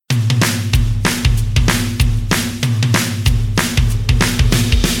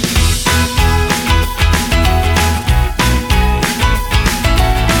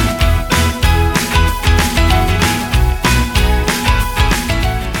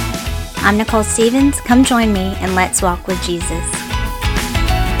I'm Nicole Stevens. Come join me and let's walk with Jesus.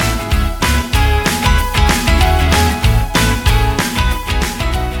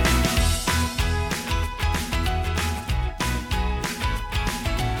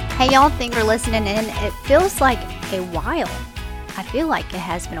 Hey y'all, thanks for listening in. It feels like a while. I feel like it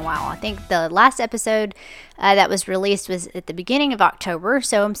has been a while. I think the last episode that was released was at the beginning of October,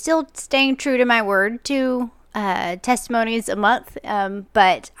 so I'm still staying true to my word, 2 testimonies a month,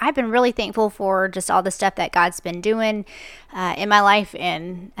 but I've been really thankful for just all the stuff that God's been doing in my life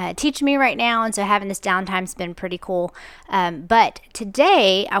and teaching me right now, and so having this downtime's been pretty cool. But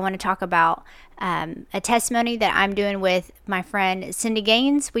today I want to talk about a testimony that I'm doing with my friend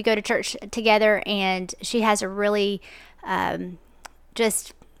Sindy. We go to church together, and she has a really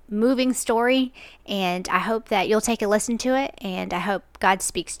just moving story, and I hope that you'll take a listen to it, and I hope God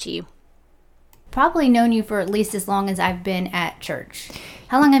speaks to you. Probably known you for at least as long as I've been at church.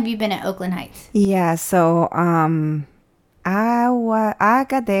 How long have you been at Oakland Heights? Yeah, so I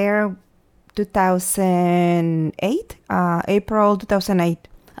got there 2008, April 2008.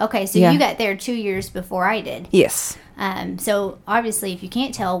 Okay, so you got there 2 years before I did. Yes. So obviously, if you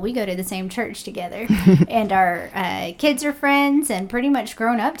can't tell, we go to the same church together, and our kids are friends and pretty much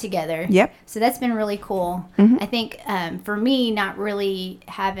grown up together. Yep. So that's been really cool. Mm-hmm. I think for me, not really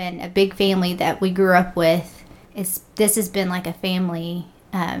having a big family that we grew up with, this has been like a family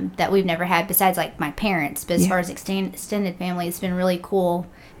that we've never had besides like my parents. But as far as extended family, it's been really cool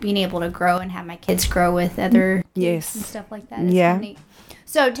being able to grow and have my kids grow with other kids and stuff like that. It's been neat.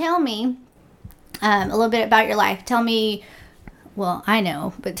 So tell me a little bit about your life. Tell me, well, I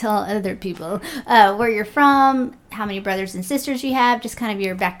know, but tell other people where you're from, how many brothers and sisters you have, just kind of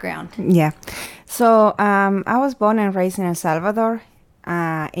your background. Yeah. So I was born and raised in El Salvador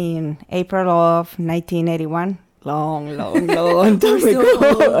in April of 1981. Long time ago. I'm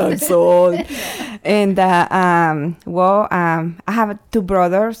so old. And, I have 2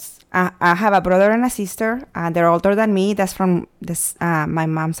 brothers. I have a brother and a sister. They're older than me. That's from my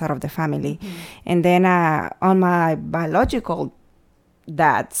mom's side of the family. Mm-hmm. And then on my biological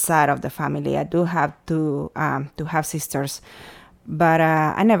dad side of the family, I do have to have sisters. But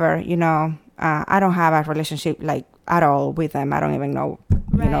I never, I don't have a relationship like at all with them. I don't even know,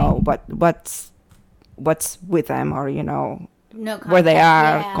 what's with them or, no contact, where they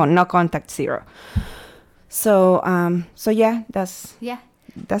are. No contact, zero. So,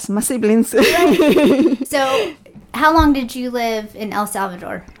 that's my siblings. Right. So, how long did you live in El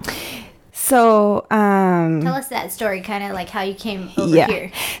Salvador? So, tell us that story, kind of like how you came over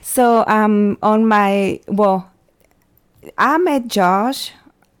here. So, I met Josh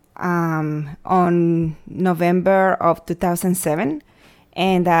on November of 2007.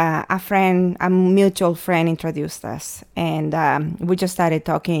 And a mutual friend introduced us. And we just started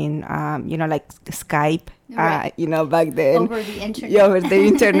talking, like Skype. Right. Back then. Over the internet. Yeah, over the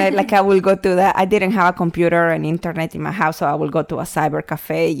internet. Like I will go to that. I didn't have a computer and internet in my house, so I will go to a cyber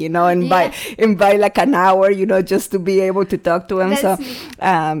cafe, and buy like an hour, just to be able to talk to him. So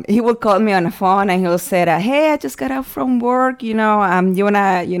he would call me on the phone and he'll say, "Hey, I just got out from work. You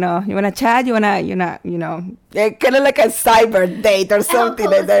wanna chat? You wanna, kind of like a cyber date or something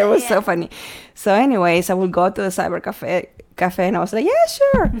like that." It was so funny. So, anyways, I would go to the cyber cafe, and I was like, yeah,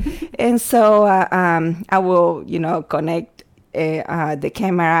 sure. And so I will, connect the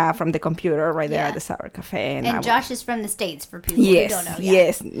camera from the computer right there at the cyber cafe. And Josh is from the States, for people who don't know. Yeah.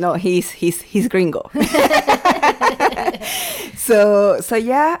 Yes, no, he's gringo. So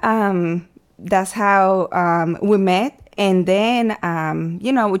that's how we met. And then,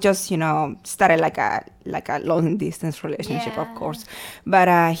 we just, started like a long distance relationship, of course.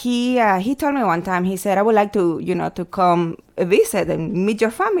 But he told me one time, he said, I would like to, to come visit and meet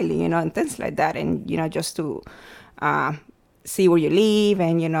your family, and things like that. And, just to see where you live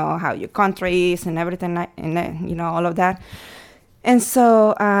and, how your country is and everything, and, all of that. And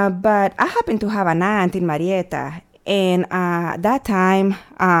so, but I happen to have an aunt in Marietta. And that time,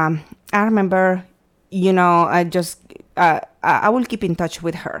 I remember, I just... I will keep in touch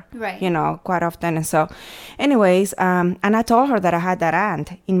with her, right? Quite often. And so, anyways, and I told her that I had that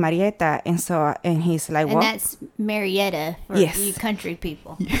aunt in Marietta, and he's like, "What?" And that's Marietta for you country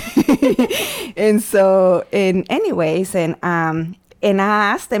people. And so, anyways, and I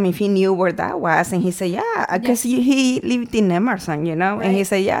asked him if he knew where that was, and he said, "Yeah," because he lived in Emerson, Right. And he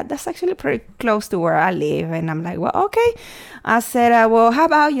said, "Yeah, that's actually pretty close to where I live." And I'm like, "Well, okay." I said, well, how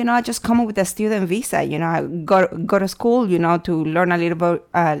about, I just come with a student visa, I go to school, to learn a little bit,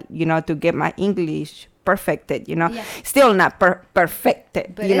 to get my English perfected, Yeah. Still not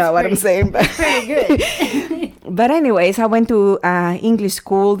perfected, But you know what I'm saying? It's pretty good. But anyways, I went to English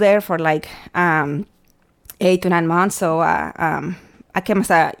school there for like 8 to 9 months. So I came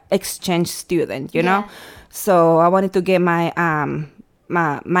as a exchange student, Yeah. So I wanted to get my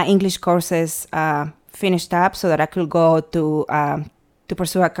my English courses finished up so that I could go to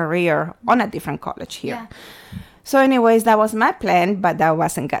pursue a career on a different college here. Yeah. So anyways, that was my plan, but that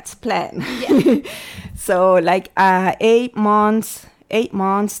wasn't God's plan. Yeah. So like 8 months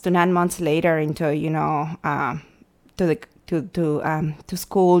to 9 months later into, to the to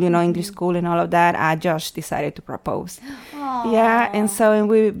school, English school and all of that, Josh decided to propose. Aw. Yeah, and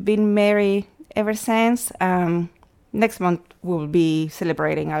we've been married ever since. Next month we'll be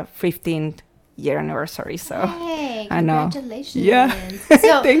celebrating our 15th year anniversary. So Hey, I know. congratulations. Yeah.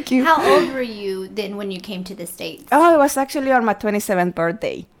 So Thank you. how old were you then when you came to the States? Oh, it was actually on my 27th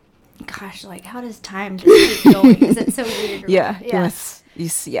birthday. Gosh, like how does time just keep going? Is it so weird?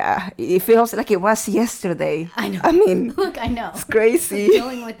 Yeah, it feels like it was yesterday. I know. I mean, Look, I know. it's crazy.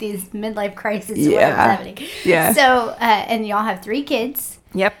 Dealing with these midlife crises, Yeah. whatever's happening. Yeah. So, and y'all have 3 kids.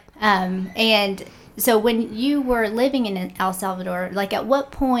 Yep. And so when you were living in El Salvador, like at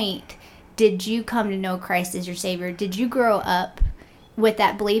what point did you come to know Christ as your Savior? Did you grow up with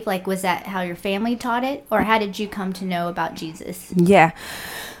that belief? Like, was that how your family taught it? Or how did you come to know about Jesus? Yeah.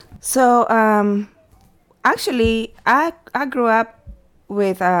 So, actually, I grew up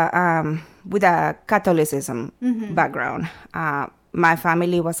with a Catholicism background. My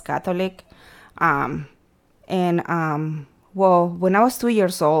family was Catholic, and well, when I was 2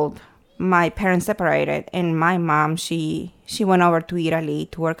 years old, my parents separated, and my mom she went over to Italy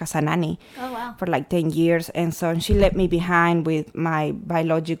to work as a nanny. Oh, wow. For like 10 years, and so she left me behind with my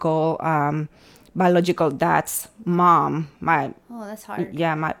biological dad's mom. Oh, that's hard.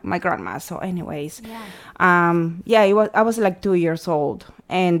 Yeah, my grandma. So anyways, Yeah. I was like 2 years old,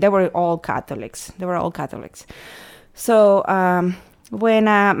 and they were all Catholics. So when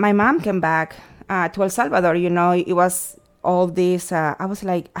my mom came back to El Salvador, it was all this. I was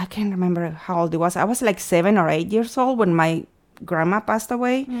like, I can't remember how old it was. I was like 7 or 8 years old when my grandma passed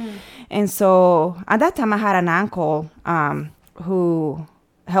away, and so at that time I had an uncle who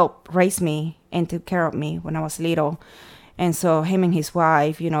helped raise me and took care of me when I was little. And so him and his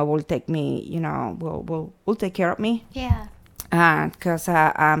wife, will take me, will take care of me. Yeah. Because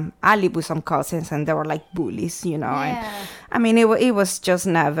I live with some cousins and they were like bullies, And Yeah. I mean, it was just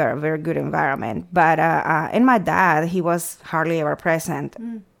never a very good environment. But and my dad, he was hardly ever present.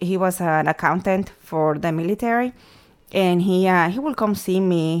 He was an accountant for the military, and he will come see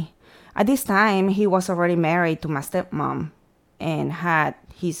me. At this time, he was already married to my stepmom and had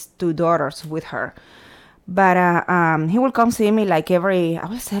his 2 daughters with her. But he will come see me like every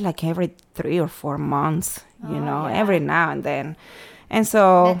 3 or 4 months, Yeah. every now and then. And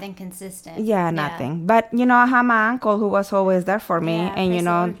so Nothing consistent. yeah, nothing. But I have my uncle who was always there for me, Yeah, and praise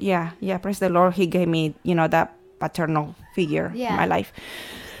the Lord. yeah, praise the Lord, he gave me that paternal figure Yeah. in my life.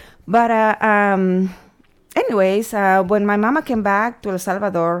 But anyways, when my mama came back to El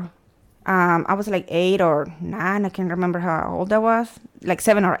Salvador, I was like 8 or 9. I can't remember how old I was, like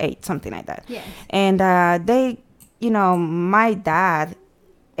 7 or 8, something like that. Yes. And they, my dad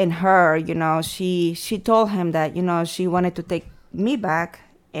and her, she told him that, she wanted to take me back,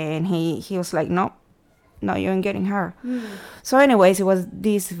 and he was like, no, you ain't getting her. So anyways, it was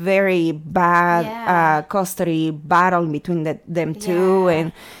this very bad Yeah. custody battle between them two, Yeah.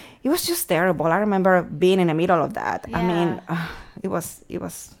 and it was just terrible. I remember being in the middle of that. I mean, it was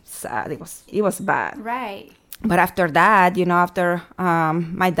sad. It was bad. Right. But after that, after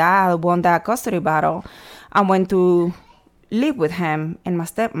my dad won that custody battle, I went to live with him and my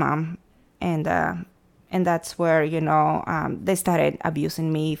stepmom, and that's where they started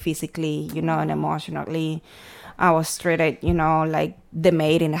abusing me physically, and emotionally. I was treated, like the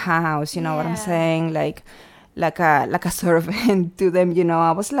maid in the house. You know what I'm Yeah. saying? Like a servant to them.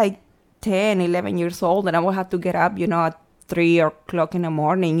 I was like 10, 11 years old, and I would have to get up, at 3 o'clock in the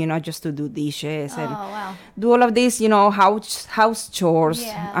morning, just to do dishes Oh, and wow. do all of this, house chores.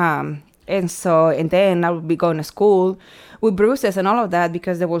 Yeah. And then I would be going to school with bruises and all of that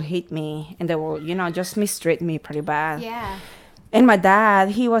because they will hit me and they will, just mistreat me pretty bad. Yeah. And my dad,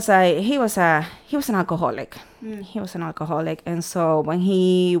 he was an alcoholic. He was an alcoholic, and so when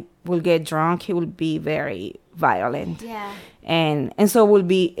he will get drunk, he will be very violent. Yeah. And so will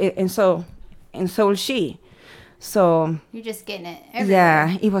she. So You're just getting it everywhere.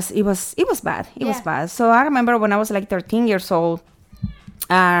 yeah, it was bad. It was Yeah. bad. So I remember when I was like 13 years old,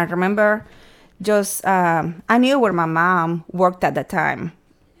 I remember just I knew where my mom worked at the time.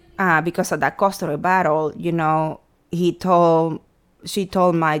 because of that custody battle, she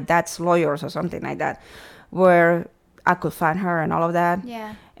told my dad's lawyers or something like that, where I could find her and all of that.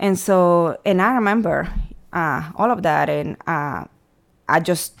 Yeah. And so, and I remember all of that, and I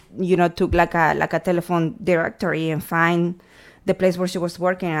just, took like a telephone directory and find the place where she was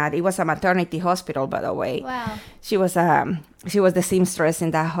working at. It was a maternity hospital, by the way. Wow. She was the seamstress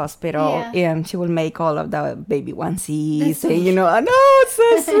in that hospital, Yeah. and she would make all of the baby onesies, and I know it's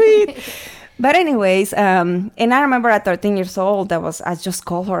so sweet. But anyways, and I remember at 13 years old, I just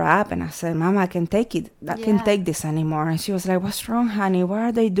called her up and I said, "Mama, I can't take it. I can't take this anymore." And she was like, "What's wrong, honey? What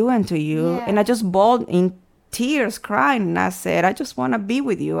are they doing to you?" Yeah. And I just bawled in tears, crying, and I said, "I just want to be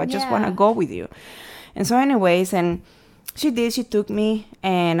with you. I just want to go with you." And so anyways, and she did. She took me,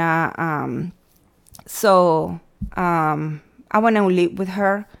 and I went and lived with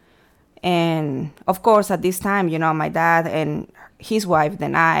her. And of course, at this time, my dad and his wife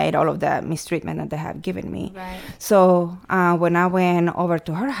denied all of the mistreatment that they have given me. Right. So when I went over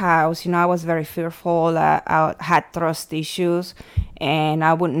to her house, I was very fearful. I had trust issues, and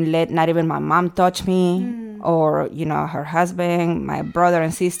I wouldn't let not even my mom touch me or, her husband, my brother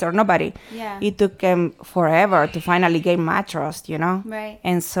and sister, nobody. Yeah. It took them forever to finally gain my trust, Right.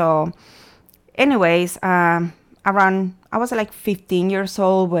 And so anyways, I was like 15 years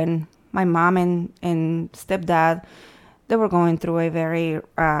old when my mom and stepdad, they were going through a very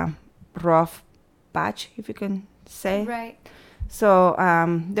rough patch, if you can say. Right. So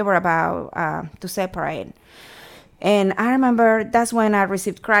they were about to separate. And I remember that's when I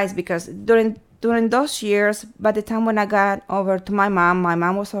received Christ, because during those years, by the time when I got over to my mom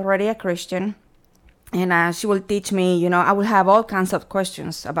was already a Christian. And she will teach me, I will have all kinds of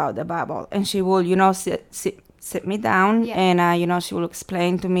questions about the Bible. And she will, sit me down, and she will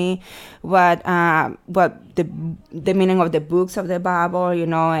explain to me what the meaning of the books of the Bible,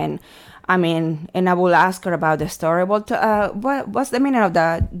 and I will ask her about the story. What's the meaning of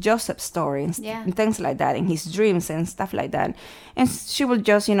the Joseph story and things like that, and his dreams and stuff like that. And she will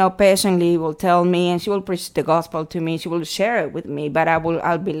just, patiently will tell me, and she will preach the gospel to me. She will share it with me, but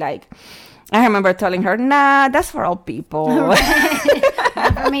I'll be like, I remember telling her, "Nah, that's for all people." Not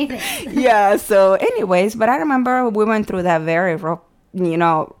for me. Yeah. So anyways, but I remember we went through that very rough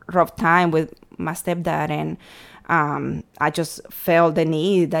time with my stepdad, and I just felt the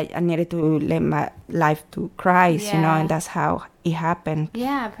need that I needed to let my life to Christ, and that's how it happened.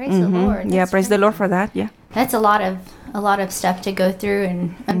 Yeah, praise the Lord. Yeah, praise the Lord for that. Yeah. That's a lot of stuff to go through,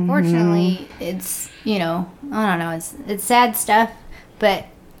 and unfortunately, it's I don't know, it's sad stuff, but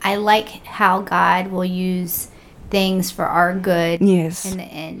I like how God will use things for our good. Yes. In the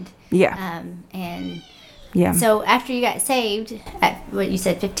end. Yeah. And yeah. So after you got saved at what you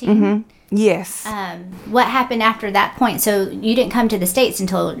said, 15. Mm-hmm. Yes. What happened after that point? So you didn't come to the States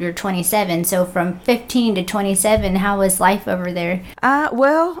until you're 27. So from 15 to 27, how was life over there?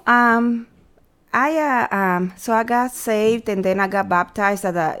 So I got saved, and then I got baptized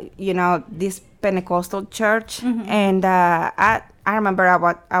at this Pentecostal church, and I remember I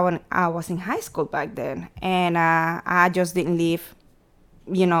was in high school back then, and I just didn't live,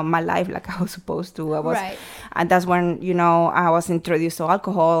 my life like I was supposed to. Right. And that's when I was introduced to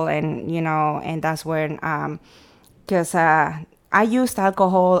alcohol, and and that's when because I used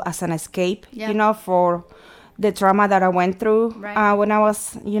alcohol as an escape, for the trauma that I went through when I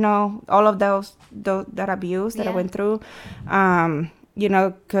was, all of that abuse that I went through.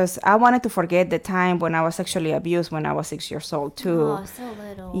 Because I wanted to forget the time when I was sexually abused when I was 6 years old too. Oh, so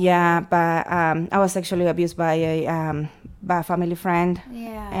little. Yeah, but I was sexually abused by a family friend.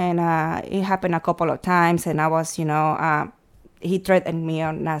 Yeah. And it happened a couple of times, and I was, he threatened me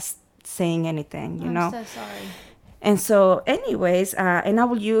on not saying anything, I'm so sorry. And so, anyways, and I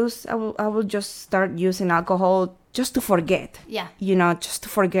will just start using alcohol just to forget. Yeah. Just to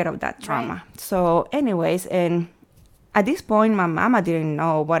forget of that trauma. Right. So, anyways, and at this point, my mama didn't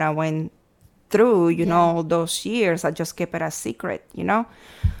know what I went through, all those years. I just kept it a secret,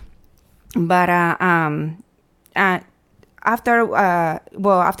 But after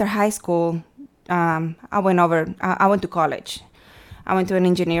high school, I went to college. I went to an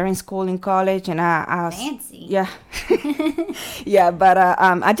engineering school in college, and I was, fancy. Yeah. Yeah, but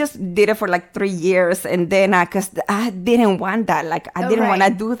I just did it for like 3 years, and then because I didn't want that. Like, I didn't want to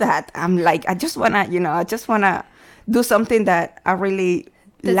do that. I'm like, I just want to, do something that I really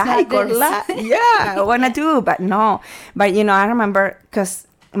like or yeah, I want to do, but no. But I remember because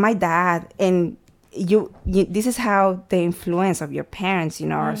my dad and you this is how the influence of your parents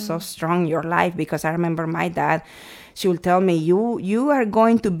are so strong in your life, because I remember my dad, she will tell me, you are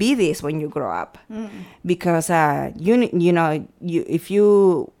going to be this when you grow up, because if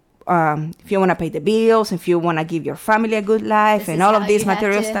you if you want to pay the bills, if you want to give your family a good life, This and is all how of this you have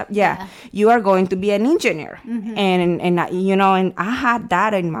material to- stuff, yeah. you are going to be an engineer. And and I had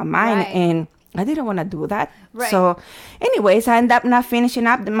that in my mind, Right. and I didn't want to do that. Right. So, anyways, I ended up not finishing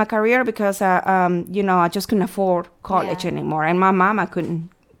up my career because, I just couldn't afford college Yeah. anymore, and my mama couldn't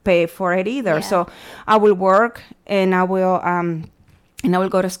pay for it either. Yeah. So, I will work, and I will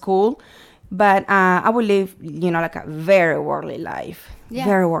go to school, but I will live, like a very worldly life. Yeah.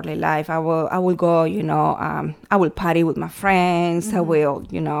 Very worldly life. I will go, I will party with my friends. I will,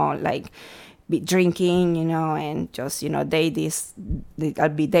 like be drinking, and just, date I'll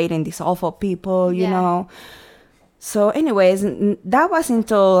be dating these awful people, Yeah. So anyways, that was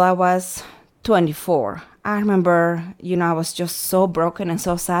until I was 24. I remember, I was just so broken and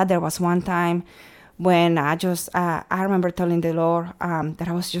so sad. There was one time when I remember telling the Lord that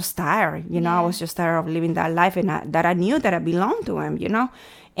I was just tired, I was just tired of living that life, and that I knew that I belonged to Him,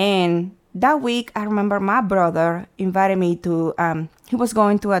 And that week, I remember my brother invited me to, he was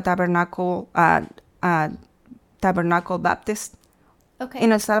going to a tabernacle Baptist Okay.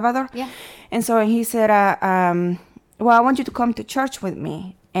 in El Salvador. Yeah. And so he said, well, I want you to come to church with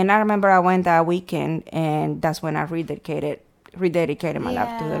me. And I remember I went that weekend, and that's when I rededicated my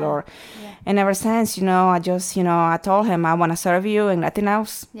life to the Lord. Yeah. And ever since, I just, I told Him, I want to serve you and nothing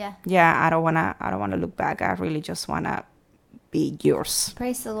else. Yeah. Yeah, I don't want to look back. I really just want to be yours.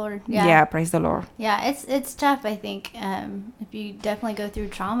 Praise the Lord. Yeah, praise the Lord. Yeah, it's tough, I think, if you definitely go through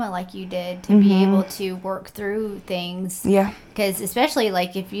trauma like you did, to be able to work through things. Yeah. Because especially,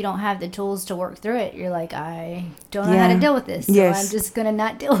 like, if you don't have the tools to work through it, you're like, I don't know how to deal with this, so Yes. I'm just going to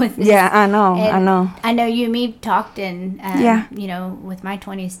not deal with this. Yeah, I know, I And know. I know you and me talked, and, Yeah. with my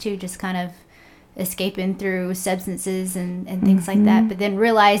 20s, too, just kind of escaping through substances and things like that, but then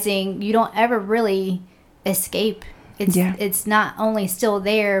realizing you don't ever really escape. It's not only still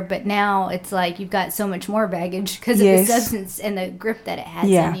there, but now it's like you've got so much more baggage because of the substance and the grip that it has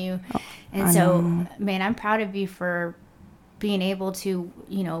on you. And I so, know. man, I'm proud of you for being able to,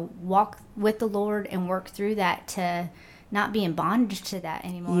 walk with the Lord and work through that, to not be in bondage to that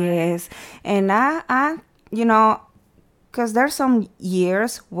anymore. Yes. And I because there's some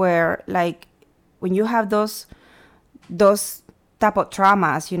years where, like, when you have those type of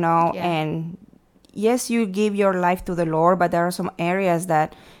traumas, and yes, you give your life to the Lord, but there are some areas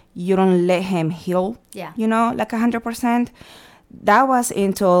that you don't let Him heal, Yeah. like 100%. That was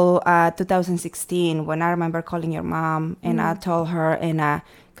until 2016, when I remember calling your mom, and I told her, and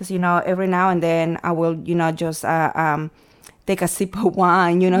because, every now and then I will, just take a sip of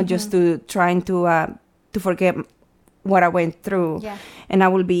wine, just to trying to forget what I went through. Yeah. And I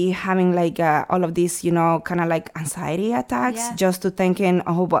will be having like all of these, kind of like anxiety attacks, Yeah. just to thinking,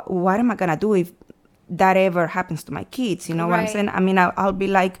 oh, but what am I going to do if that ever happens to my kids? You know what I'm Right. saying? I mean, I'll be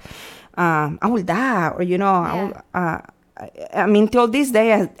like, I will die, or, I mean, till this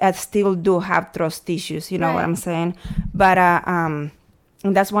day, I still do have trust issues, you know what Right. I'm saying? But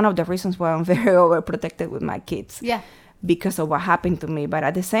and that's one of the reasons why I'm very overprotected with my kids. Yeah. Because of what happened to me. But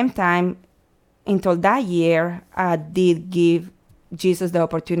at the same time, until that year, I did give Jesus the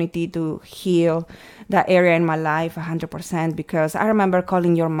opportunity to heal that area in my life 100%, because I remember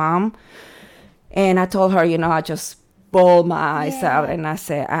calling your mom, and I told her, I just bawled my eyes out, and I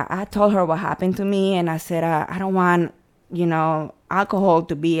said, I told her what happened to me, and I said, I don't want, alcohol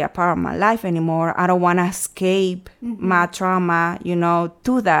to be a part of my life anymore. I don't want to escape my trauma,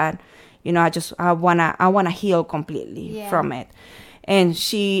 to that. I wanna heal completely from it. And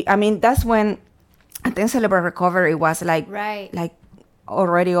that's when I think Celebrate Recovery was like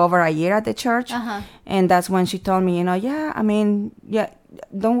already over a year at the church. And that's when she told me, don't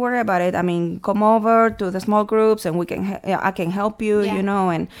worry about it. I mean, come over to the small groups, and I can help you,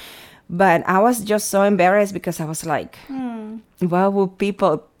 but I was just so embarrassed, because I was like, what will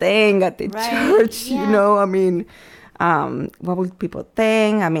people think at the church? What will people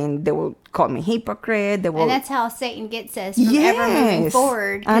think? I mean, they will call me hypocrite. And that's how Satan gets us from ever moving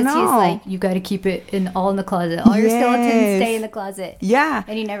forward. I Because know. he's like, you got to keep it all in the closet. All your skeletons stay in the closet. Yeah.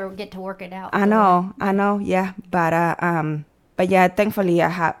 And you never get to work it out. I know. Yeah. But yeah, thankfully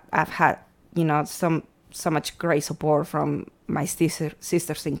I've had, so much great support from my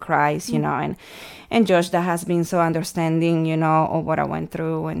sisters in Christ, and Josh, that has been so understanding, of what I went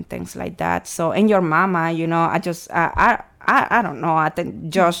through and things like that. So, and your mama, I just, I don't know. I think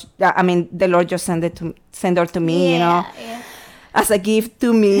Josh, the Lord just send her to me, as a gift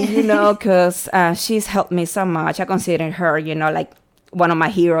to me, because she's helped me so much. I consider her, like one of my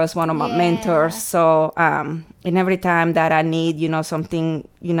heroes, one of my mentors. So, and every time that I need, something,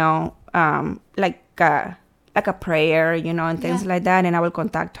 like a prayer, and things like that. And I will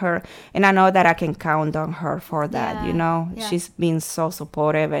contact her, and I know that I can count on her for that. Yeah. She's been so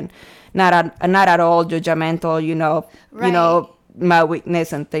supportive and not at all judgmental. Right. My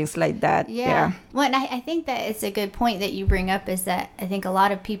weakness and things like that. Yeah. Well, and I think that it's a good point that you bring up, is that I think a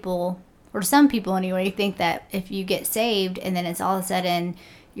lot of people, or some people anyway, think that if you get saved and then it's all of a sudden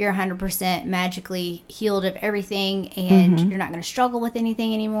you're 100% magically healed of everything, and you're not going to struggle with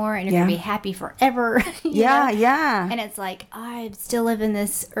anything anymore, and you're going to be happy forever. Yeah. And it's like, I still live in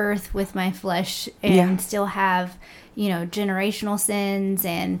this earth with my flesh and still have, generational sins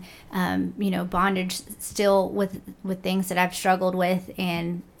and, bondage still with things that I've struggled with.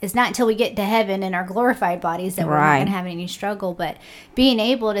 And it's not until we get to heaven in our glorified bodies that we're not going to have any struggle. But being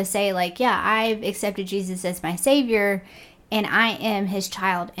able to say, like, yeah, I've accepted Jesus as my Savior, and I am his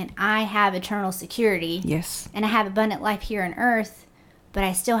child, and I have eternal security. Yes. And I have abundant life here on earth, but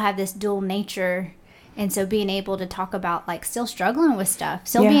I still have this dual nature. And so being able to talk about, like, still struggling with stuff,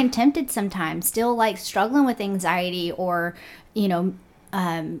 still being tempted sometimes, still, like, struggling with anxiety, or,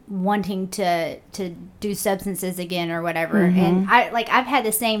 wanting to do substances again or whatever. And I've had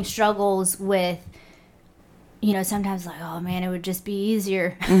the same struggles with, sometimes like, oh man, it would just be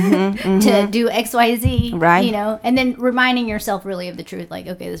easier to do XYZ, right? And then reminding yourself really of the truth, like,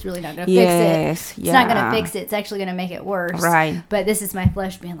 okay, this is really not going to fix it. It's not going to fix it. It's actually going to make it worse. Right. But this is my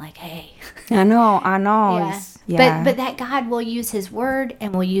flesh being like, hey. I know. Yeah. But that God will use his word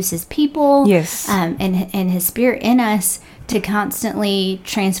and will use his people. Yes. And his spirit in us to constantly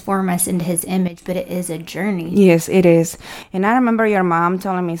transform us into his image. But it is a journey. Yes, it is. And I remember your mom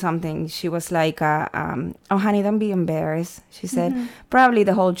telling me something. She was like, oh, honey, don't be embarrassed. She said, probably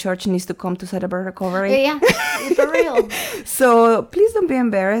the whole church needs to come to celebrate recovery. Yeah, for real. So please don't be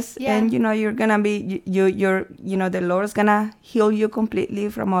embarrassed. Yeah. And, you're going to be, you're the Lord's going to heal you completely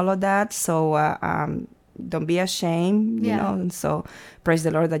from all of that. So, don't be ashamed, you know. And so praise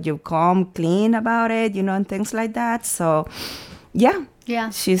the Lord that you come clean about it, and things like that. So, yeah.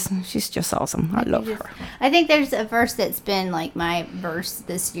 She's just awesome. I love her. I think there's a verse that's been like my verse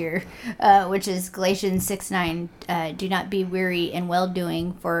this year, which is Galatians 6:9. Do not be weary in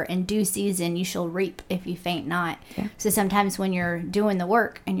well-doing, for in due season you shall reap if you faint not. Yeah. So sometimes when you're doing the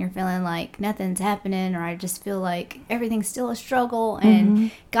work and you're feeling like nothing's happening, or I just feel like everything's still a struggle,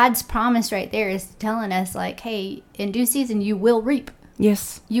 and God's promise right there is telling us, like, hey, in due season you will reap.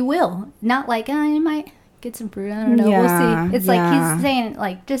 Yes. You will. Not like, you might get some fruit. I don't know. We'll see. It's like he's saying,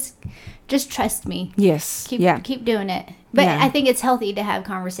 like, just trust me. Yes. Keep doing it. But I think it's healthy to have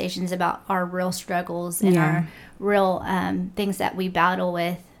conversations about our real struggles and our real things that we battle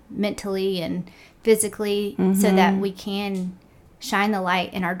with mentally and physically, so that we can shine the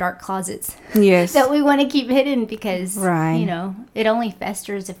light in our dark closets. Yes. That we want to keep hidden, because it only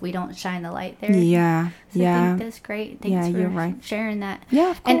festers if we don't shine the light there. Yeah. So I think that's great. Thanks for sharing that. Yeah,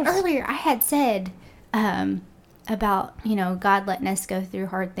 of course. And earlier I had said about, God letting us go through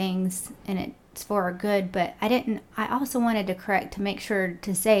hard things and it's for our good, but I also wanted to correct, to make sure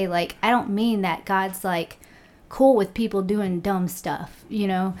to say, like, I don't mean that God's like cool with people doing dumb stuff,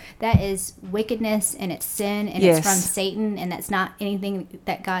 that is wickedness and it's sin and it's from Satan, and that's not anything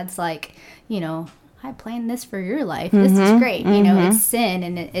that God's like, I planned this for your life. This is great. It's sin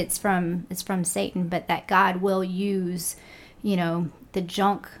and it's from Satan, but that God will use, the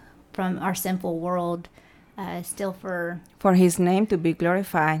junk from our sinful world, still for his name to be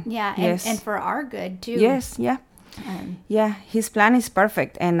glorified. Yeah. And for our good too. Yes. Yeah. His plan is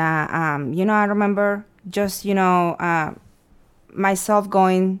perfect. And, I remember just, myself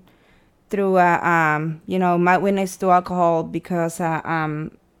going through, my witness to alcohol, because, I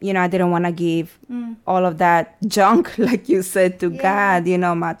didn't want to give all of that junk, like you said, to God,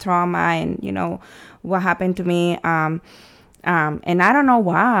 my trauma and, what happened to me. And I don't know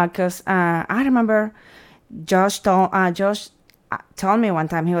why, because I remember Josh told me one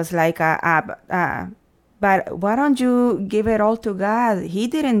time, he was like, but why don't you give it all to God? He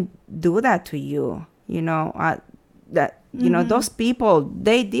didn't do that to you, those people,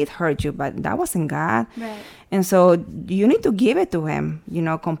 they did hurt you, but that wasn't God. Right. And so you need to give it to him,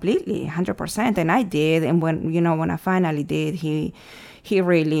 completely, 100%. And I did. And when I finally did, he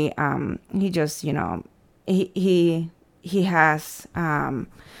really, he just, he has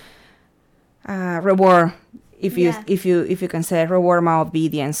reward, if you can say, reward my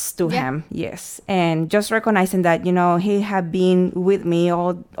obedience to him. Yes. And just recognizing that, he had been with me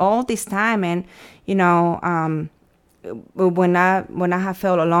all this time. And, when I have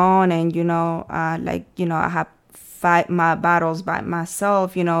felt alone and, I have fight my battles by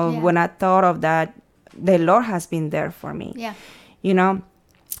myself, when I thought of that, the Lord has been there for me. Yeah.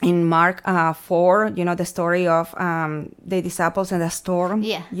 in Mark 4, the story of the disciples and the storm.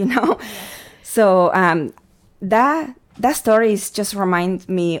 Yeah. So that story is just reminds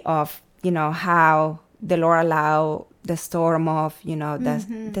me of how the Lord allowed the storm of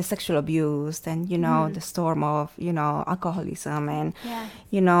the sexual abuse, and the storm of alcoholism, and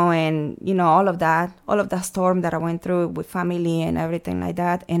all of that storm that I went through with family and everything like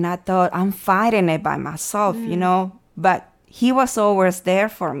that. And I thought, I'm fighting it by myself, but he was always there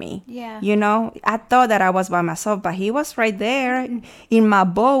for me. Yeah. I thought that I was by myself, but he was right there in my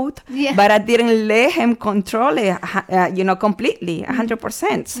boat. Yeah. But I didn't let him control it, completely,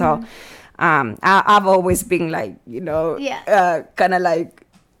 100%. So I've always been like, kind of like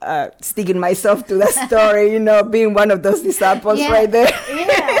sticking myself to that story, being one of those disciples right there.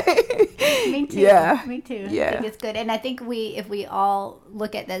 Yeah. Me too. Yeah. Me too. Yeah. I think it's good. And I think if we all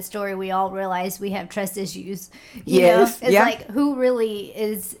look at that story, we all realize we have trust issues. Yes. It's yeah. like, who really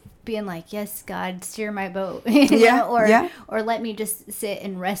is being like, yes, God, steer my boat, or let me just sit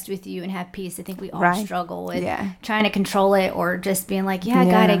and rest with you and have peace. I think we all struggle with trying to control it, or just being like,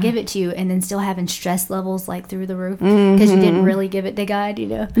 God, I give it to you, and then still having stress levels like through the roof because you didn't really give it to God,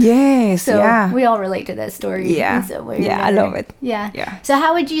 Yes. So we all relate to that story. Yeah. I love it. Yeah. So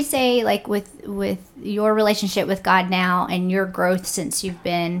how would you say, like, with your relationship with God now and your growth since you've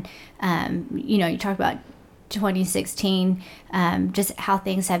been, you talked about 2016, just how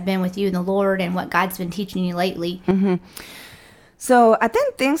things have been with you and the Lord and what God's been teaching you lately. So I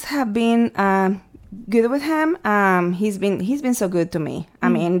think things have been good with him. He's been so good to me. I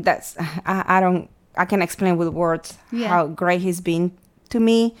mean, that's I can explain with words how great he's been to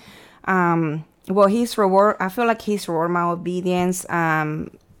me. Well, I feel like he's reward my obedience.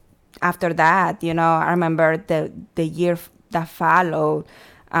 After that, I remember the year that followed,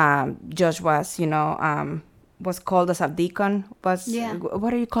 Josh was called as a deacon. What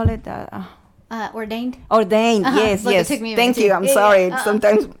do you call it? Ordained. Yes. Look, it took me a Thank minute you. I'm too. sorry.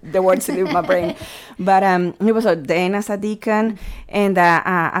 Sometimes the words leave my brain. But he was ordained as a deacon, and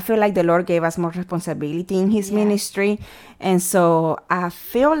I feel like the Lord gave us more responsibility in his ministry, and so I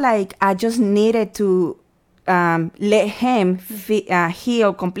feel like I just needed to let him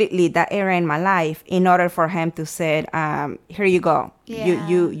heal completely that area in my life in order for him to say, here you go.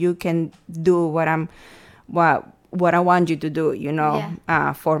 You can do what I want you to do,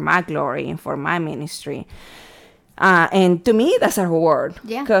 for my glory and for my ministry. And to me, that's a reward.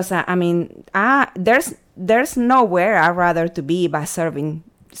 Yeah. Because, there's nowhere I'd rather to be by serving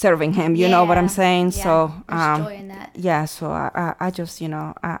him. You know what I'm saying? Yeah. So, there's joy in that. Yeah. So I just,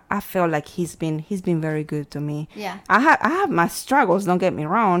 I feel like he's been very good to me. Yeah. I have my struggles. Don't get me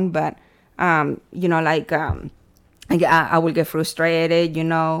wrong, but I will get frustrated,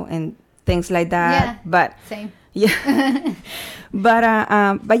 and things like that. Yeah. But same. yeah.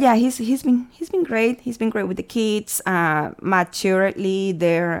 but yeah, he's been great. He's been great with the kids. Maturely,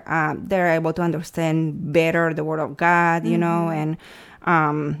 they're able to understand better the Word of God, and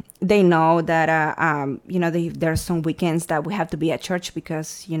they know that there's some weekends that we have to be at church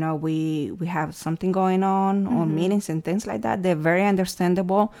because we have something going on meetings and things like that. They're very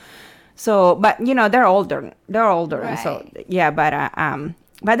understandable. So, but they're older, Right. and so yeah.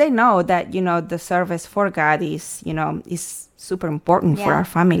 But they know that the service for God is super important for our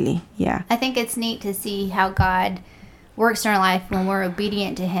family. Yeah. I think it's neat to see how God works in our life when we're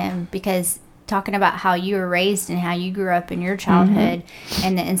obedient to Him, because talking about how you were raised and how you grew up in your childhood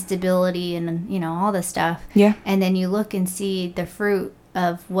and the instability and all this stuff. Yeah. And then you look and see the fruit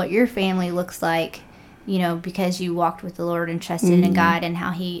of what your family looks like, because you walked with the Lord and trusted in God, and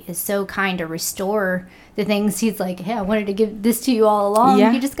how He is so kind to restore the things. He's like, hey, I wanted to give this to you all along.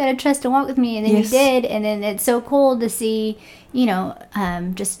 Yeah. You just got to trust and walk with me. And then you did. And then it's so cool to see,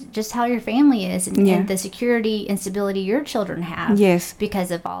 just how your family is and the security and stability your children have. Yes.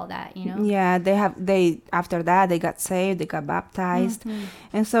 Because of all that, Yeah, after that, they got saved, they got baptized.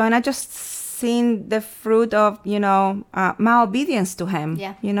 And I just seen the fruit of, my obedience to him.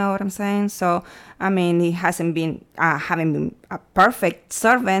 Yeah. You know what I'm saying? So, I mean, he haven't been a perfect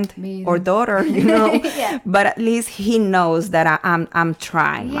servant or daughter, Yeah. but at least he knows that I'm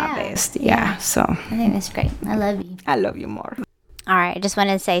trying my best. Yeah. So I think that's great. I love you. I love you more. All right, I just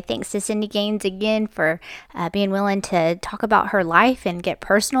want to say thanks to Sindy Gaines again for being willing to talk about her life and get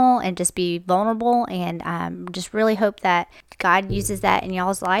personal and just be vulnerable, and just really hope that God uses that in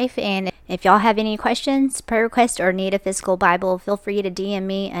y'all's life. And if y'all have any questions, prayer requests, or need a physical Bible, feel free to DM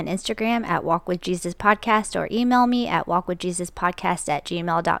me on Instagram at Walk with Jesus Podcast, or email me at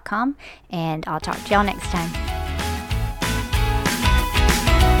walkwithjesuspodcast@gmail.com, and I'll talk to y'all next time.